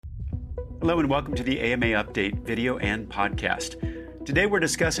Hello and welcome to the AMA Update video and podcast. Today we're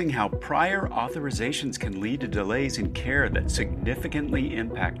discussing how prior authorizations can lead to delays in care that significantly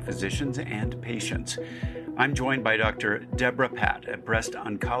impact physicians and patients. I'm joined by Dr. Debra Patt, a breast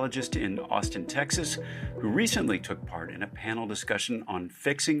oncologist in Austin, Texas, who recently took part in a panel discussion on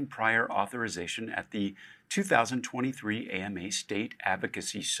fixing prior authorization at the 2023 AMA State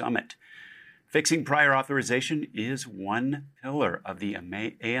Advocacy Summit. Fixing prior authorization is one pillar of the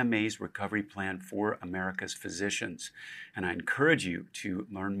AMA's recovery plan for America's physicians. And I encourage you to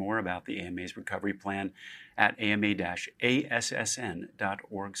learn more about the AMA's recovery plan at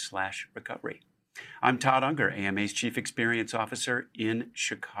ama-assn.org/recovery. I'm Todd Unger, AMA's Chief Experience Officer in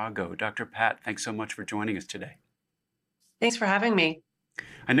Chicago. Dr. Patt, thanks so much for joining us today. Thanks for having me.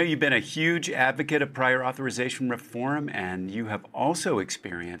 I know you've been a huge advocate of prior authorization reform, and you have also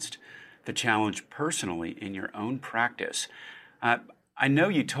experienced the challenge personally in your own practice. I know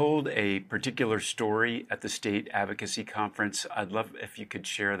you told a particular story at the state advocacy conference. I'd love if you could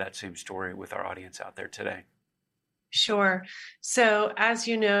share that same story with our audience out there today. Sure. So as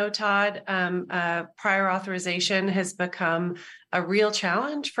you know, Todd, prior authorization has become a real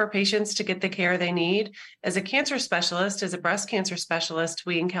challenge for patients to get the care they need. As a cancer specialist, as a breast cancer specialist,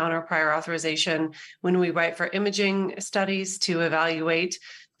 we encounter prior authorization when we write for imaging studies to evaluate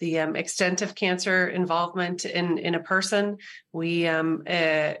the extent of cancer involvement in a person. We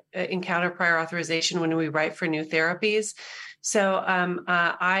encounter prior authorization when we write for new therapies. So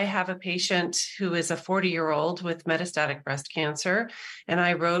I have a patient who is a 40-year-old with metastatic breast cancer, and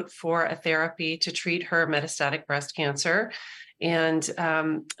I wrote for a therapy to treat her metastatic breast cancer. And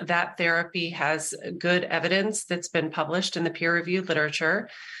that therapy has good evidence that's been published in the peer-reviewed literature.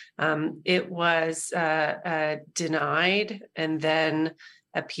 It was denied and then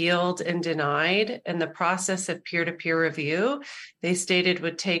appealed and denied, and the process of peer-to-peer review, they stated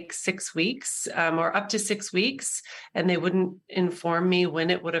would take 6 weeks or up to 6 weeks, and they wouldn't inform me when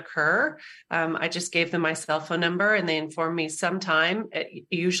it would occur. I just gave them my cell phone number, and they informed me sometime,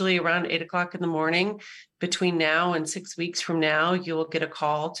 usually around 8 o'clock in the morning, between now and 6 weeks from now, you will get a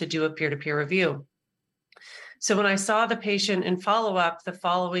call to do a peer-to-peer review. So when I saw the patient in follow-up the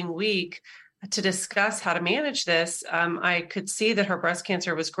following week, to discuss how to manage this, I could see that her breast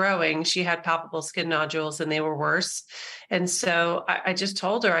cancer was growing. She had palpable skin nodules and they were worse. And so I just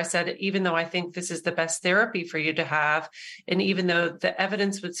told her, I said, even though I think this is the best therapy for you to have, and even though the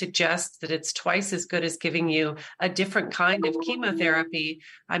evidence would suggest that it's twice as good as giving you a different kind of chemotherapy,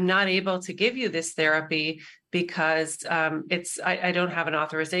 I'm not able to give you this therapy because I don't have an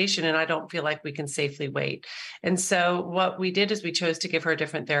authorization and I don't feel like we can safely wait. And so what we did is we chose to give her a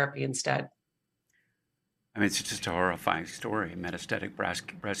different therapy instead. I mean, it's just a horrifying story. Metastatic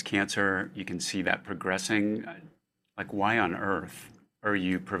breast cancer, you can see that progressing. Like, why on earth are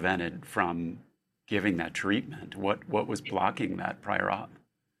you prevented from giving that treatment? What was blocking that prior auth?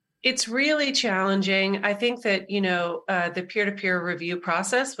 It's really challenging. I think that, the peer-to-peer review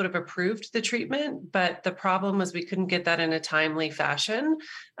process would have approved the treatment, but the problem was we couldn't get that in a timely fashion.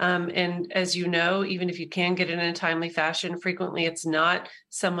 And as you know, even if you can get it in a timely fashion, frequently it's not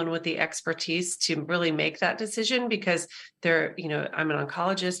someone with the expertise to really make that decision because they're, I'm an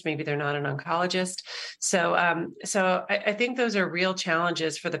oncologist, maybe they're not an oncologist. So I think those are real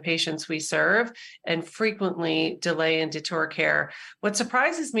challenges for the patients we serve and frequently delay and detour care. What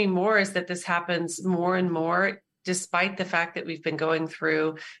surprises me more is that this happens more and more, despite the fact that we've been going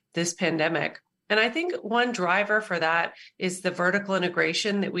through this pandemic. And I think one driver for that is the vertical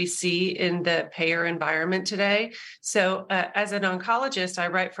integration that we see in the payer environment today. So as an oncologist, I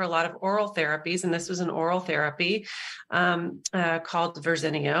write for a lot of oral therapies, and this was an oral therapy called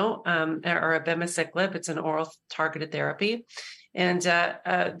Verzenio or abemaciclib. It's an oral targeted therapy. And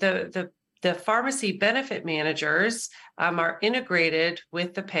the pharmacy benefit managers are integrated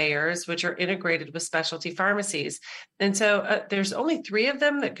with the payers, which are integrated with specialty pharmacies. And so there's only 3 of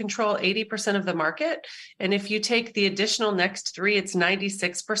them that control 80% of the market. And if you take the additional next 3, it's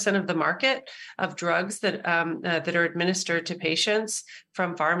 96% of the market of drugs that are administered to patients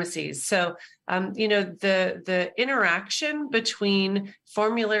from pharmacies. So, the interaction between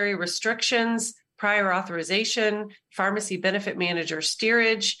formulary restrictions, prior authorization, pharmacy benefit manager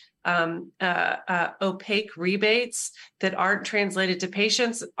steerage, opaque rebates that aren't translated to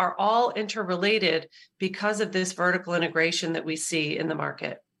patients are all interrelated because of this vertical integration that we see in the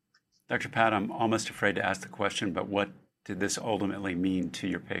market. Dr. Patt, I'm almost afraid to ask the question, but what did this ultimately mean to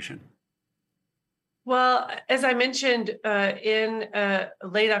your patient? Well, as I mentioned in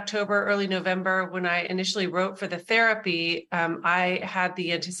late October, early November, when I initially wrote for the therapy, I had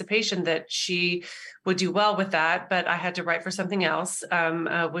the anticipation that she would do well with that, but I had to write for something else,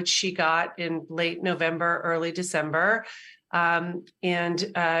 which she got in late November, early December. And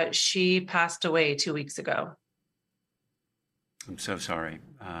she passed away 2 weeks ago. I'm so sorry.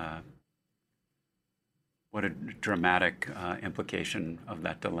 What a dramatic implication of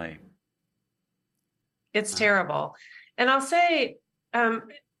that delay. It's terrible. And I'll say,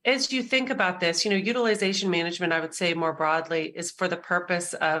 as you think about this, utilization management, I would say more broadly, is for the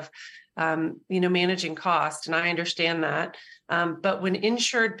purpose of, managing cost. And I understand that. But when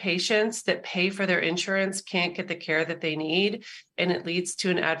insured patients that pay for their insurance can't get the care that they need, and it leads to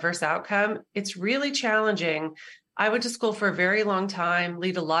an adverse outcome, it's really challenging. I went to school for a very long time,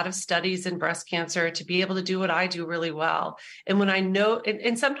 lead a lot of studies in breast cancer to be able to do what I do really well. And when I know,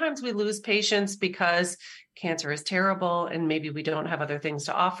 and sometimes we lose patients because cancer is terrible and maybe we don't have other things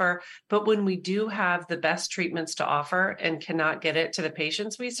to offer. But when we do have the best treatments to offer and cannot get it to the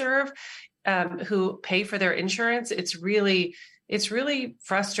patients we serve, who pay for their insurance, it's really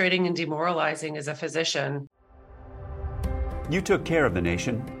frustrating and demoralizing as a physician. You took care of the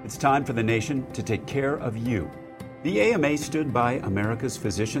nation. It's time for the nation to take care of you. The AMA stood by America's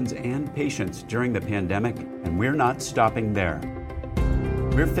physicians and patients during the pandemic, and we're not stopping there.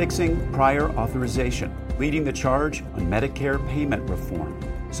 We're fixing prior authorization, leading the charge on Medicare payment reform,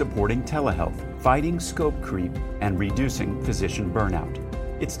 supporting telehealth, fighting scope creep, and reducing physician burnout.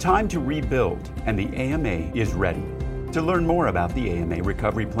 It's time to rebuild, and the AMA is ready. To learn more about the AMA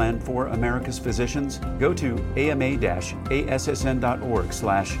Recovery Plan for America's Physicians, go to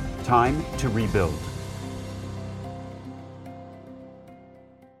ama-assn.org/time to rebuild.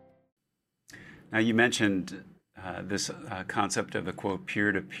 Now, you mentioned this concept of the, quote,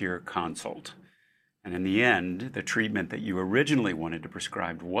 peer-to-peer consult. And in the end, the treatment that you originally wanted to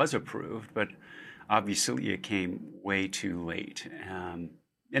prescribe was approved, but obviously it came way too late.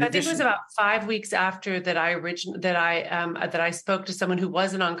 I think it was about 5 weeks after that I spoke to someone who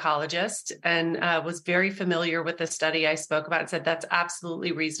was an oncologist and was very familiar with the study I spoke about and said, that's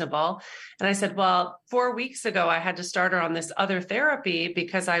absolutely reasonable. And I said, well, 4 weeks ago, I had to start her on this other therapy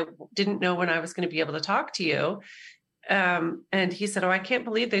because I didn't know when I was going to be able to talk to you. And he said, oh, I can't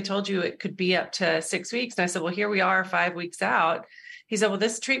believe they told you it could be up to 6 weeks. And I said, well, here we are 5 weeks out. He said, well,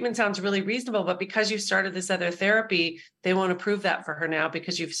 this treatment sounds really reasonable, but because you started this other therapy, they won't approve that for her now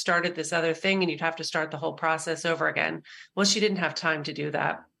because you've started this other thing and you'd have to start the whole process over again. Well, she didn't have time to do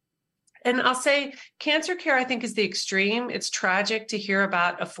that. And I'll say cancer care, I think, is the extreme. It's tragic to hear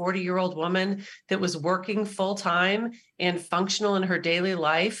about a 40-year-old woman that was working full time and functional in her daily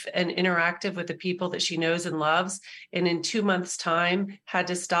life and interactive with the people that she knows and loves. And in 2 months' time, had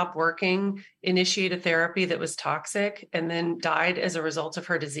to stop working, initiate a therapy that was toxic, and then died as a result of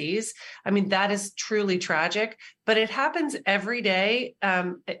her disease. I mean, that is truly tragic, but it happens every day,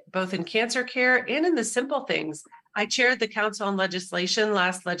 both in cancer care and in the simple things. I chaired the Council on Legislation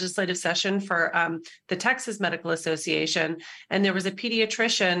last legislative session for the Texas Medical Association, and there was a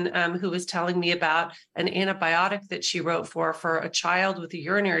pediatrician who was telling me about an antibiotic that she wrote for a child with a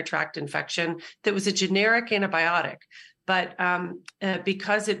urinary tract infection that was a generic antibiotic. But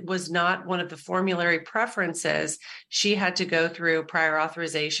because it was not one of the formulary preferences, she had to go through prior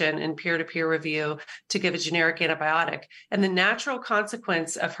authorization and peer-to-peer review to give a generic antibiotic. And the natural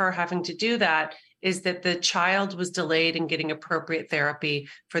consequence of her having to do that is that the child was delayed in getting appropriate therapy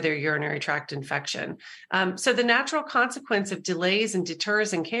for their urinary tract infection. So the natural consequence of delays and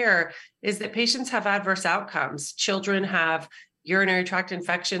deters in care is that patients have adverse outcomes. Children have urinary tract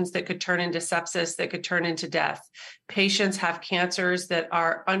infections that could turn into sepsis, that could turn into death. Patients have cancers that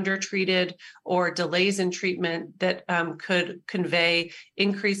are undertreated or delays in treatment that could convey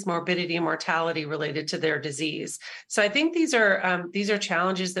increased morbidity and mortality related to their disease. So I think these are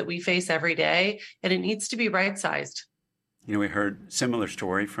challenges that we face every day, and it needs to be right-sized. You know, we heard similar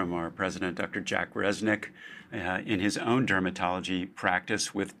story from our president, Dr. Jack Resnick, in his own dermatology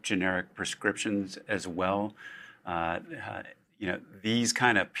practice with generic prescriptions as well. These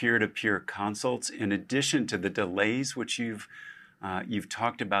kind of peer-to-peer consults, in addition to the delays which you've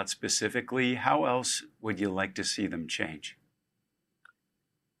talked about specifically, how else would you like to see them change?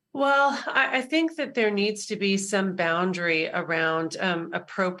 Well, I think that there needs to be some boundary around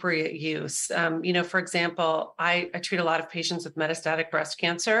appropriate use. For example, I treat a lot of patients with metastatic breast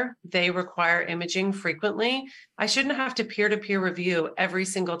cancer. They require imaging frequently. I shouldn't have to peer-to-peer review every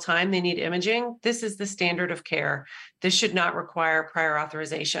single time they need imaging. This is the standard of care. this should not require prior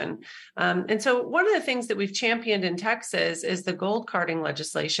authorization. And so one of the things that we've championed in Texas is the gold carding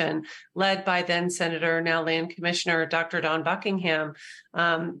legislation led by then Senator, now Land Commissioner, Dr. Don Buckingham,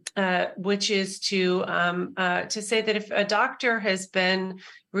 which is to say that if a doctor has been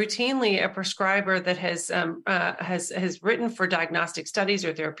routinely a prescriber that has written for diagnostic studies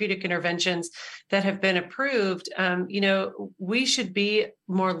or therapeutic interventions that have been approved, we should be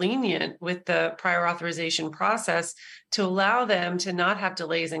more lenient with the prior authorization process to allow them to not have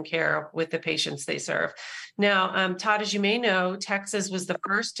delays in care with the patients they serve. Now, Todd, as you may know, Texas was the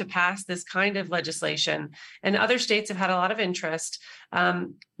first to pass this kind of legislation, and other states have had a lot of interest.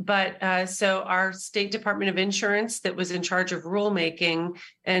 So our State Department of Insurance, that was in charge of rulemaking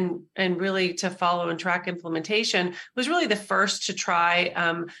and really to follow and track implementation, was really the first to try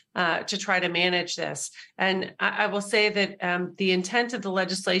to manage this. And I will say that the intent of the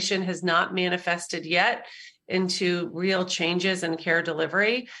legislation has not manifested yet into real changes in care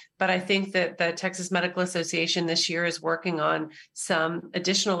delivery. But I think that the Texas Medical Association this year is working on some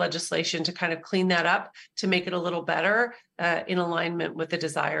additional legislation to kind of clean that up, to make it a little better in alignment with the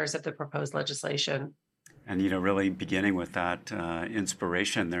desires of the proposed legislation. And, really beginning with that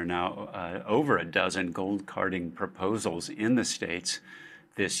inspiration, there are now over a dozen gold carding proposals in the states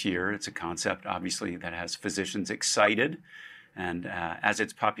this year. It's a concept, obviously, that has physicians excited. And as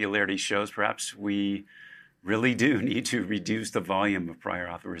its popularity shows, perhaps we really do need to reduce the volume of prior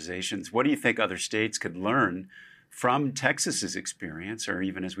authorizations. What do you think other states could learn from Texas's experience, or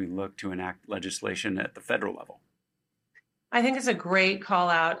even as we look to enact legislation at the federal level? I think it's a great call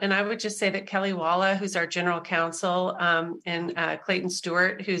out. And I would just say that Kelly Walla, who's our general counsel, and Clayton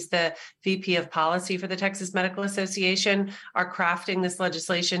Stewart, who's the VP of policy for the Texas Medical Association, are crafting this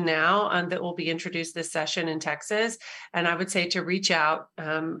legislation now that will be introduced this session in Texas. And I would say to reach out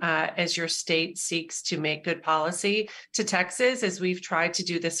as your state seeks to make good policy to Texas, as we've tried to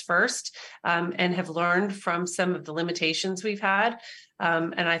do this first and have learned from some of the limitations we've had.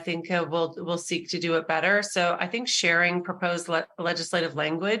 And I think we'll seek to do it better. So I think sharing proposed legislative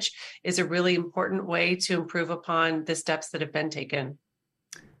language is a really important way to improve upon the steps that have been taken.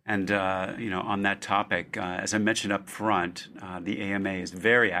 And, on that topic, as I mentioned up front, the AMA is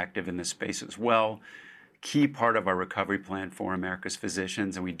very active in this space as well. Key part of our recovery plan for America's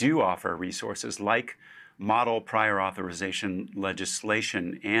physicians. And we do offer resources like model prior authorization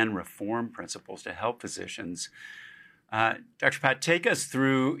legislation and reform principles to help physicians. Dr. Patt, take us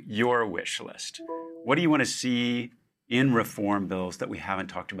through your wish list. What do you want to see in reform bills that we haven't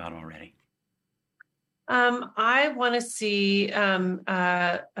talked about already? I want to see some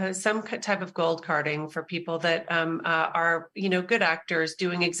type of gold carding for people that are, good actors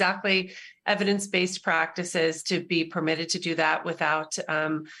doing exactly evidence-based practices, to be permitted to do that without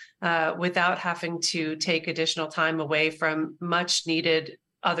having to take additional time away from much needed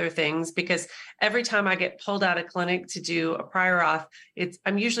other things. Because every time I get pulled out of clinic to do a prior auth,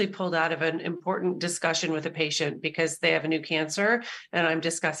 I'm usually pulled out of an important discussion with a patient because they have a new cancer and I'm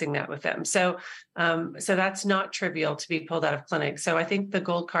discussing that with them. So that's not trivial to be pulled out of clinic. So I think the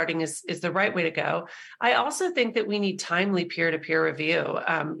gold carding is the right way to go. I also think that we need timely peer-to-peer review.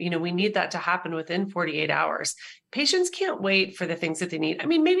 We need that to happen within 48 hours. Patients can't wait for the things that they need. I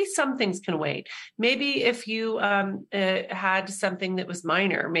mean, maybe some things can wait. Maybe if you had something that was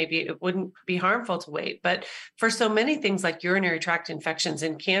minor, maybe it wouldn't be harmful to wait. But for so many things like urinary tract infections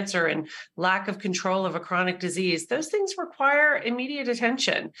and cancer and lack of control of a chronic disease, those things require immediate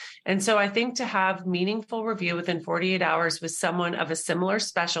attention. And so I think to have meaningful review within 48 hours with someone of a similar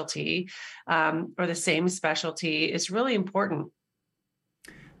specialty or the same specialty is really important.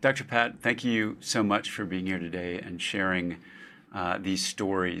 Dr. Patt, thank you so much for being here today and sharing these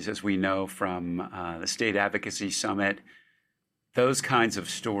stories. As we know from the State Advocacy Summit, those kinds of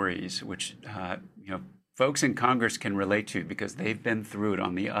stories, which folks in Congress can relate to because they've been through it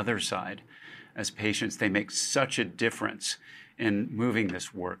on the other side as patients, they make such a difference in moving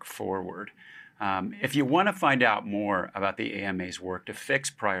this work forward. If you want to find out more about the AMA's work to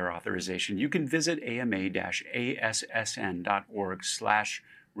fix prior authorization, you can visit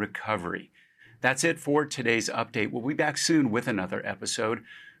ama-assn.org/recovery. That's it for today's update. We'll be back soon with another episode.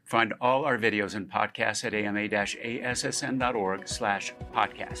 Find all our videos and podcasts at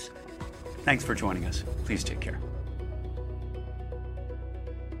ama-assn.org/podcasts. Thanks for joining us. Please take care.